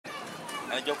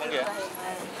Anajua kuongea?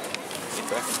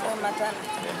 Ibrahim Matano.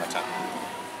 Matano.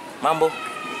 Mambo?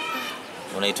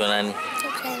 Unaitwa nani?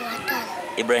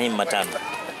 Ibrahim Matano.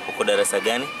 Uko darasa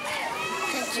gani?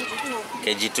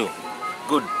 KG2.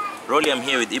 Good. Rolly, I'm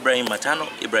here with Ibrahim Matano.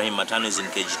 Ibrahim Matano is in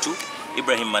KG2.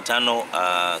 Ibrahim Matano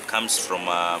comes from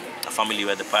a family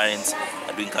where the parents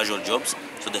are doing casual jobs,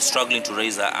 so they're struggling to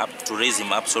raise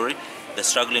him up. They're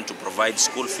struggling to provide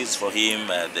school fees for him,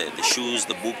 the shoes,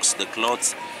 the books, the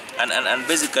clothes, and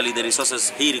basically the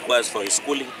resources he requires for his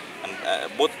schooling,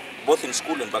 and both in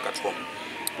school and back at home.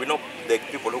 We know the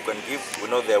people who can give. We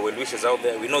know there are well-wishers out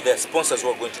there. We know there are sponsors who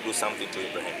are going to do something to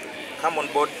Ibrahim. Come on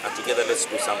board and together let's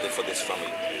do something for this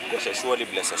family. God shall surely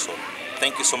bless us all.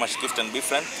 Thank you so much, Gift and Be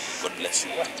Friend. God bless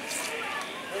you.